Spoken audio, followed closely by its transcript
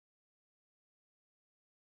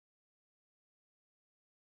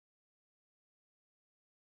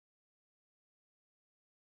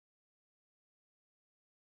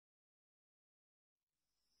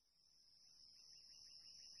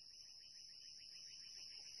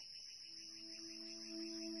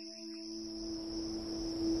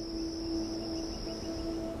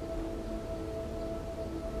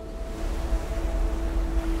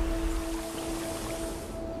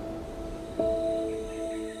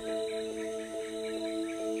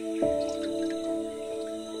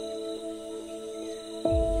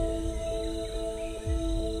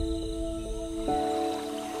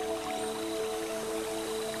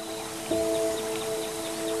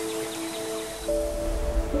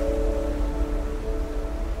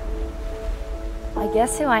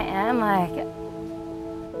guess who I am, like,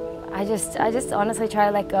 I just honestly try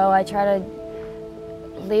to let go. I try to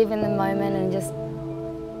live in the moment and just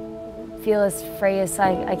feel as free as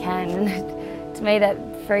I can. And to me, that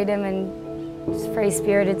freedom and just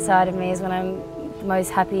free-spirited side of me is when I'm the most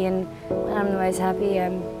happy, and when I'm the most happy, I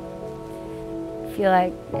feel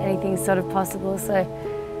like anything's sort of possible. So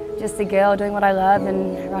just a girl doing what I love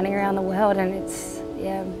and running around the world, and it's,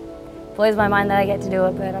 yeah, it blows my mind that I get to do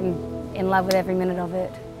it, but I'm in love with every minute of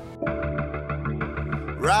it.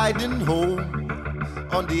 Riding home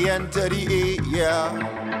on the N38, yeah.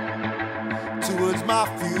 Towards my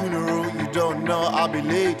funeral, you don't know I'll be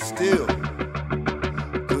late still.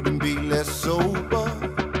 Couldn't be less sober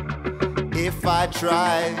if I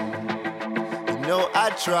tried. You know I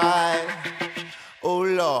tried, oh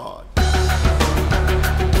Lord.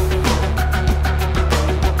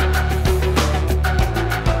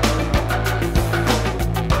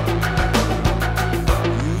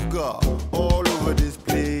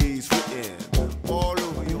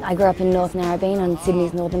 I grew up in North Narrabeen on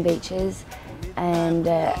Sydney's northern beaches, and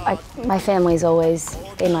my family's always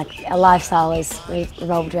been like, our lifestyle has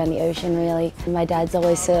revolved around the ocean really. My dad's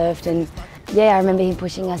always surfed, and yeah, I remember him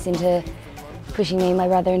pushing me and my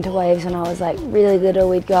brother into waves when I was like really little.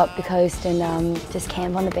 We'd go up the coast and just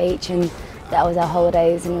camp on the beach, and that was our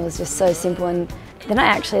holidays, and it was just so simple. And then I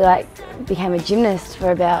actually like became a gymnast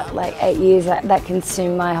for about like 8 years. That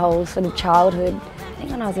consumed my whole sort of childhood. I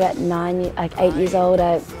think when I was about 8 years old,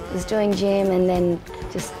 I was doing gym, and then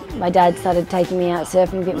just my dad started taking me out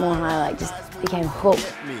surfing a bit more, and I like just became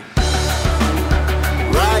hooked.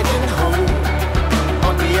 Riding home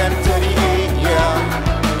on the N38, yeah.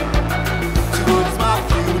 Towards my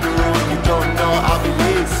funeral, you don't know I'll be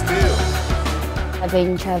late still. I've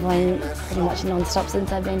been travelling pretty much non-stop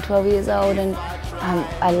since I've been 12 years old, and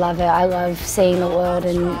I love it. I love seeing the world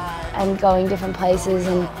and going different places,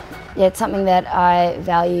 and yeah, it's something that I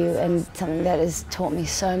value and something that has taught me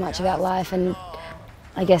so much about life, and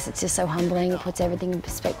I guess it's just so humbling. It puts everything in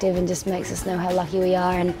perspective and just makes us know how lucky we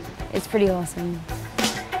are, and it's pretty awesome.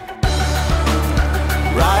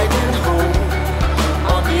 Riding home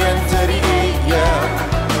on the N38, yeah.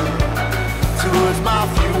 Towards my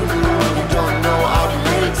funeral, you don't know I'll be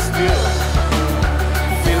late still.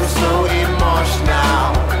 Feel so emotional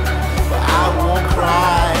now, but I won't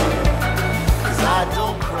cry, 'cause I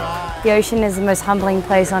don't cry. The ocean is the most humbling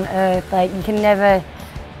place on earth. Like, you can never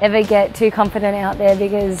ever get too confident out there,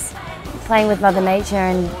 because you're playing with Mother Nature,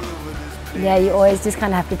 and yeah, you always just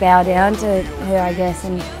kind of have to bow down to her, I guess,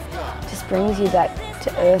 and it just brings you back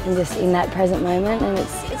to earth and just in that present moment. And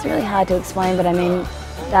it's really hard to explain, but I mean,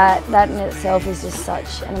 that in itself is just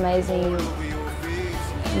such an amazing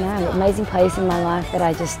place in my life that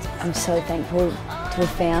I'm so thankful to have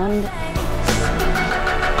found.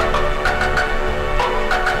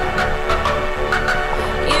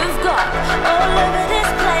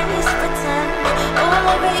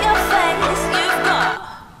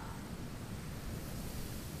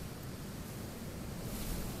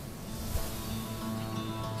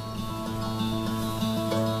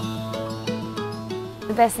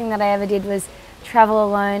 The best thing that I ever did was travel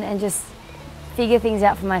alone and just figure things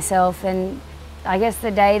out for myself. And I guess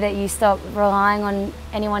the day that you stop relying on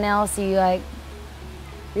anyone else, you like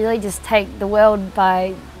really just take the world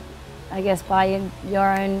by your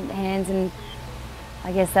own hands, and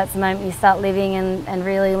I guess that's the moment you start living and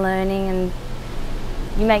really learning. And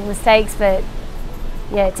you make mistakes, but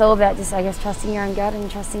yeah, it's all about just, I guess, trusting your own gut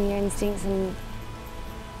and trusting your instincts, and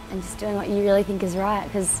just doing what you really think is right,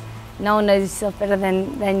 because no one knows yourself better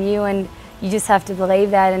than you, and you just have to believe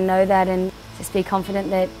that and know that, and just be confident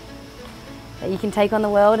that you can take on the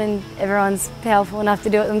world, and everyone's powerful enough to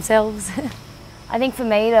do it themselves. I think for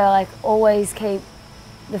me to like always keep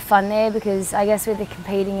the fun there, because I guess with the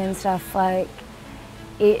competing and stuff, like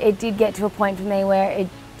it did get to a point for me where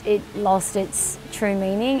it lost its true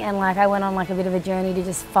meaning, and like I went on like a bit of a journey to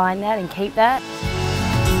just find that and keep that.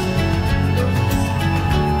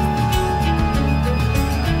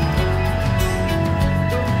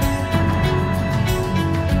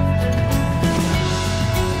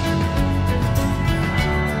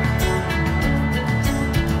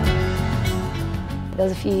 There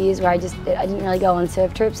was a few years where I didn't really go on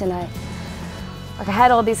surf trips, and I had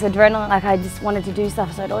all this adrenaline, like I just wanted to do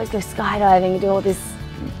stuff, so I'd always go skydiving and do all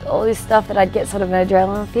this stuff that I'd get sort of an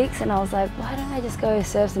adrenaline fix, and I was like, why don't I just go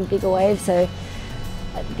surf some bigger waves? So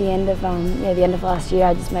at the end of last year,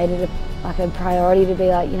 I just made it a priority to be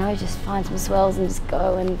like, you know, just find some swells and just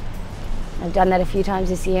go, and I've done that a few times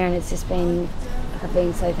this year, and it's just been, I've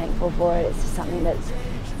been so thankful for it. It's just something that's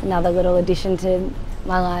another little addition to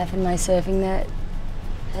my life and my surfing that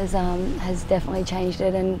has definitely changed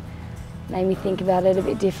it and made me think about it a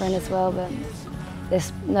bit different as well. But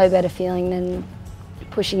there's no better feeling than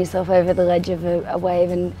pushing yourself over the ledge of a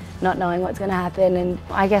wave and not knowing what's going to happen. And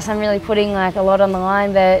I guess I'm really putting like a lot on the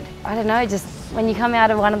line, but I don't know, just when you come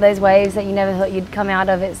out of one of those waves that you never thought you'd come out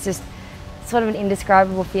of, it's just sort of an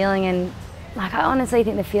indescribable feeling. And like, I honestly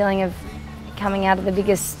think the feeling of coming out of the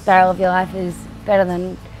biggest barrel of your life is better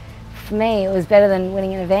than, for me, it was better than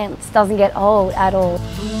winning an event. It doesn't get old at all.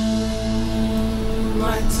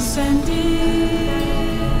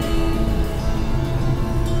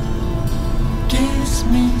 Gives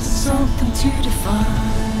me something to define.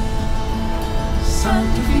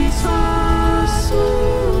 Something to be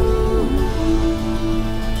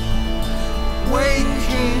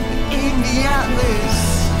waking in the Atlas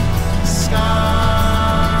sky.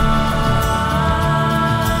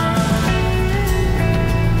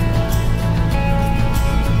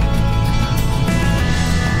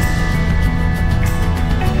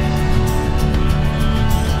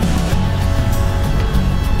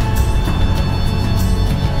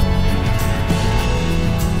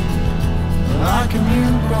 Like a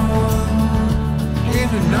newborn in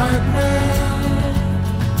a nightmare,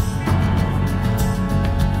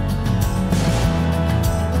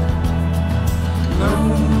 know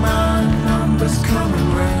my number's coming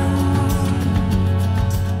round.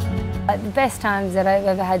 The best times that I've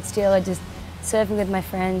ever had still are just surfing with my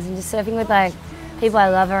friends and just surfing with like people I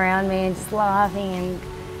love around me and just laughing and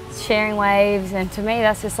sharing waves, and to me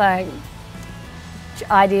that's just like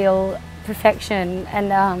ideal perfection.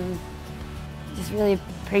 And just really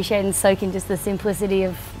appreciate and soak in just the simplicity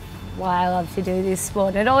of why I love to do this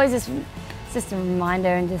sport. And it always it's just a reminder,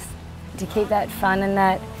 and just to keep that fun and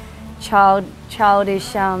that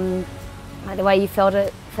childish, like the way you felt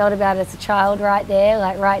about it as a child right there,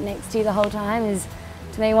 like right next to you the whole time, is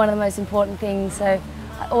to me one of the most important things. So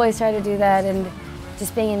I always try to do that, and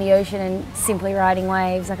just being in the ocean and simply riding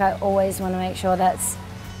waves, like I always want to make sure that's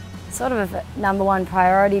sort of a #1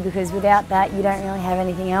 priority, because without that you don't really have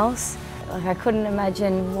anything else. Like I couldn't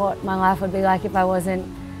imagine what my life would be like if I wasn't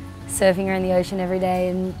surfing around the ocean every day.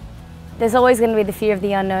 And there's always going to be the fear of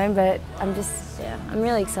the unknown, but I'm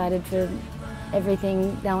really excited for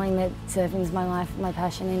everything, knowing that surfing's my life, my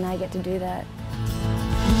passion, and I get to do that.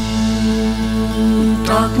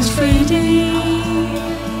 Darkness fading,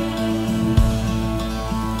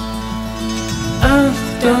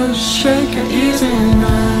 earth does shake her ears and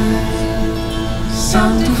eyes.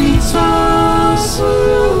 Sound of each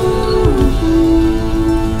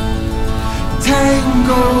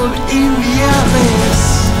tangled in the